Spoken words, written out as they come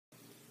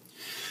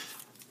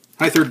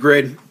Hi, third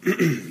grade.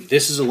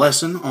 This is a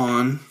lesson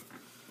on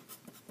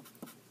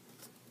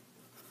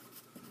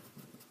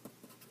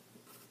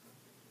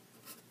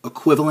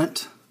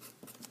equivalent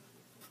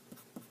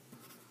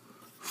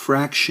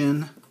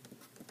fraction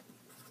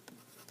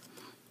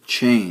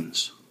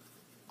chains.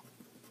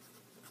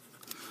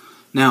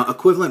 Now,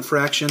 equivalent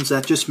fractions,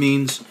 that just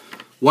means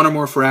one or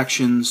more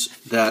fractions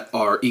that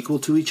are equal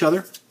to each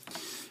other.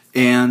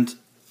 And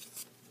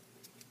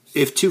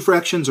if two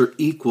fractions are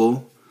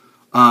equal,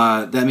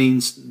 that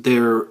means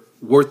they're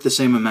worth the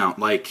same amount.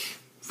 Like,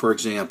 for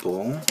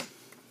example,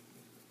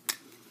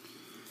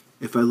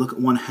 if I look at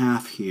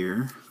 1/2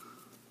 here,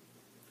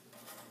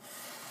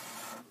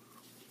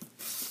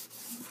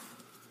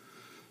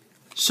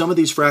 some of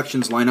these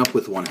fractions line up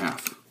with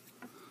 1/2.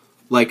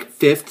 Like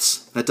fifths,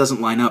 that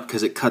doesn't line up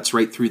because it cuts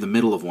right through the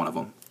middle of one of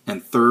them.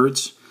 And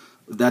thirds,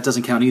 that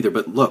doesn't count either.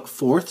 But look,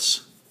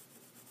 fourths,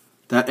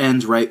 that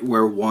ends right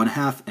where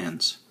 1/2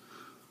 ends.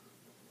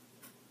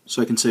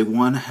 So I can say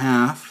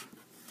 1/2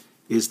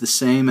 is the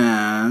same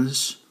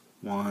as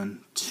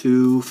 1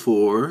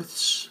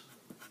 2/4.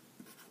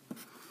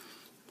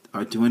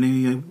 Are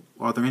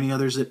there any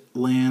others that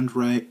land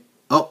right?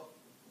 Oh,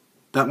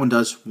 that one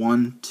does.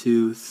 1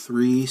 2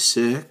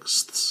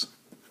 3/6.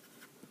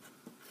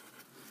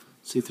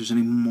 See if there's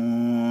any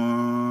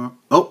more.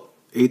 Oh,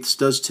 1/8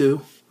 does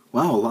too.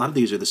 Wow, a lot of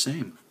these are the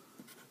same.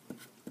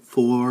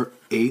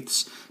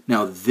 4/8.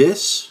 Now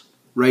this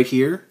right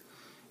here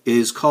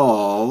is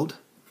called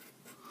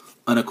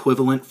an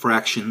equivalent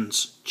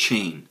fractions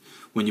chain.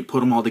 When you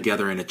put them all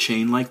together in a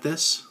chain like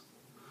this,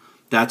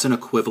 that's an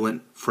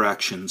equivalent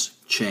fractions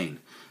chain.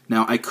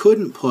 Now I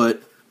couldn't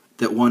put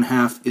that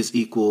 1/2 is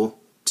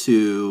equal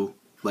to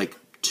like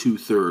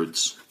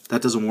 2/3.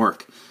 That doesn't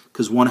work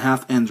because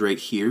 1/2 ends right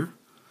here,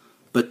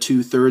 but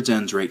 2/3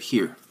 ends right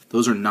here.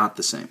 Those are not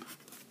the same.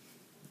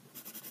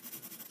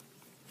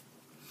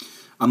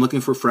 I'm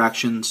looking for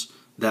fractions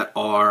that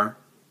are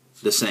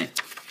the same.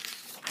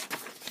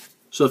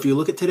 So if you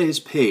look at today's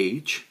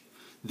page,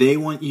 they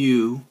want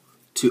you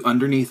to,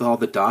 underneath all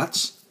the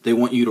dots, they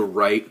want you to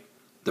write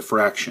the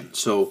fraction.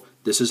 So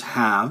this is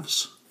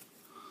halves.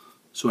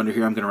 So under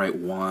here I'm going to write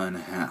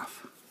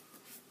 1/2.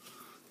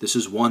 This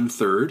is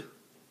 1/3.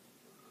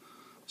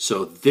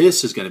 So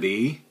this is going to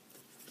be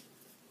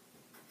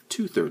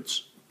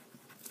 2/3.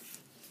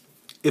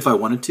 If I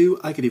wanted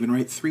to, I could even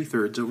write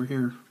 3/3 over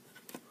here.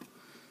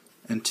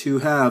 And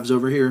 2/2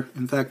 over here.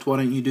 In fact, why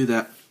don't you do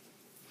that?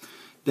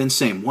 Then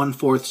same,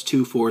 1/4,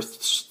 2/4,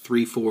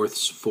 3/4,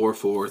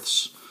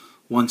 4/4,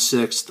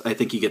 1/6. I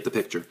think you get the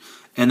picture.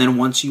 And then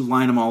once you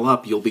line them all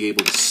up, you'll be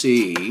able to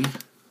see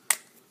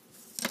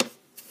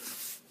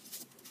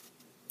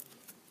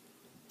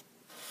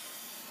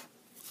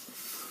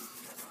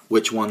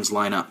which ones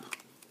line up.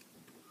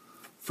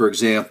 For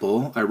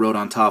example, I wrote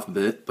on top of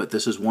it, but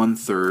this is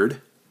 1/3.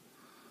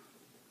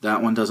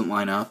 That one doesn't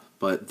line up,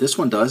 but this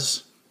one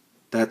does.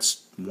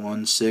 That's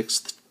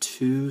 1/6,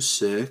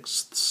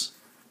 2/6.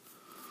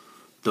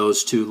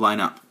 Those two line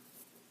up.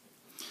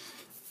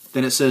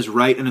 Then it says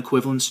write an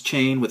equivalence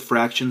chain with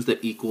fractions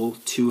that equal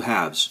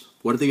 2/2.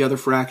 What are the other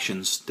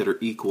fractions that are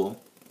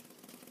equal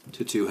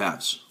to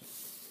 2/2?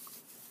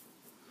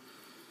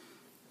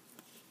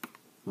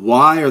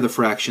 Why are the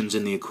fractions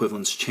in the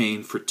equivalence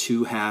chain for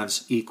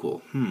 2/2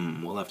 equal?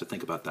 We'll have to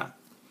think about that.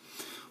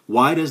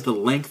 Why does the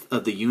length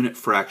of the unit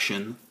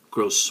fraction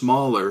grow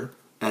smaller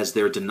as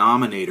their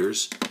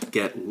denominators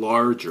get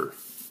larger?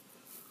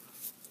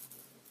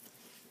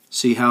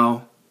 See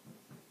how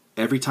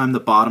every time the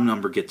bottom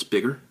number gets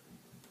bigger,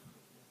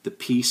 the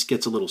piece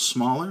gets a little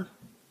smaller?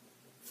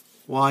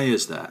 Why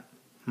is that?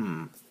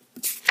 And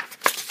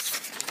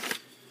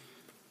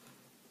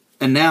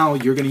now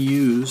you're going to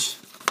use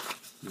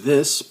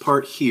this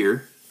part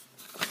here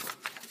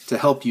to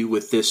help you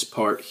with this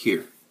part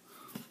here.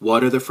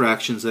 What are the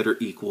fractions that are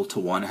equal to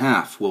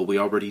 1/2? Well, we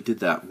already did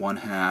that.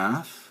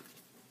 1/2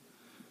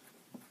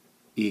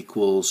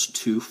 equals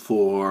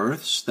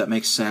 2/4. That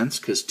makes sense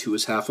because 2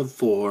 is half of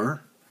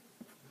 4.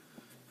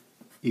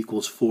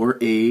 Equals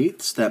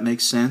 4/8. That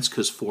makes sense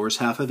because 4 is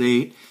half of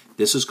 8.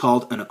 This is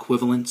called an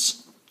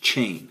equivalence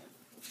chain.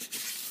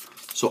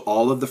 So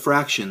all of the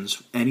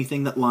fractions,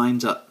 anything that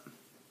lines up,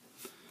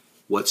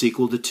 what's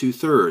equal to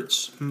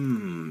 2/3?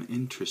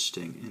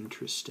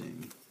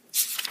 Interesting.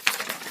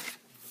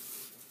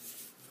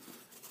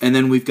 And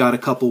then we've got a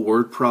couple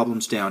word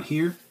problems down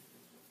here.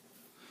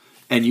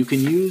 And you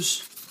can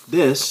use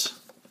this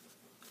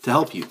to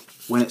help you.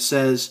 When it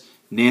says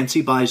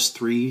Nancy buys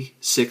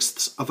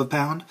 3/6 of a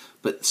pound,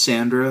 but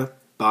Sandra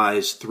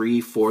buys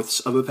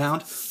 3/4 of a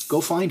pound,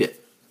 go find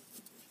it.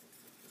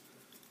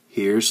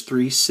 Here's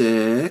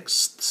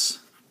 3/6.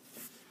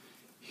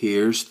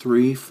 Here's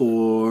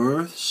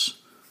 3/4.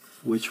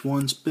 Which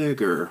one's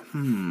bigger?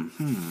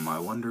 I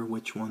wonder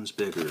which one's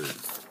bigger.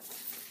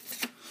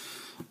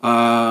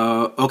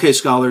 Okay,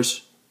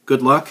 scholars,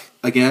 good luck.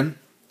 Again,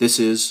 this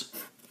is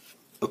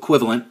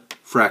equivalent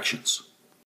fractions.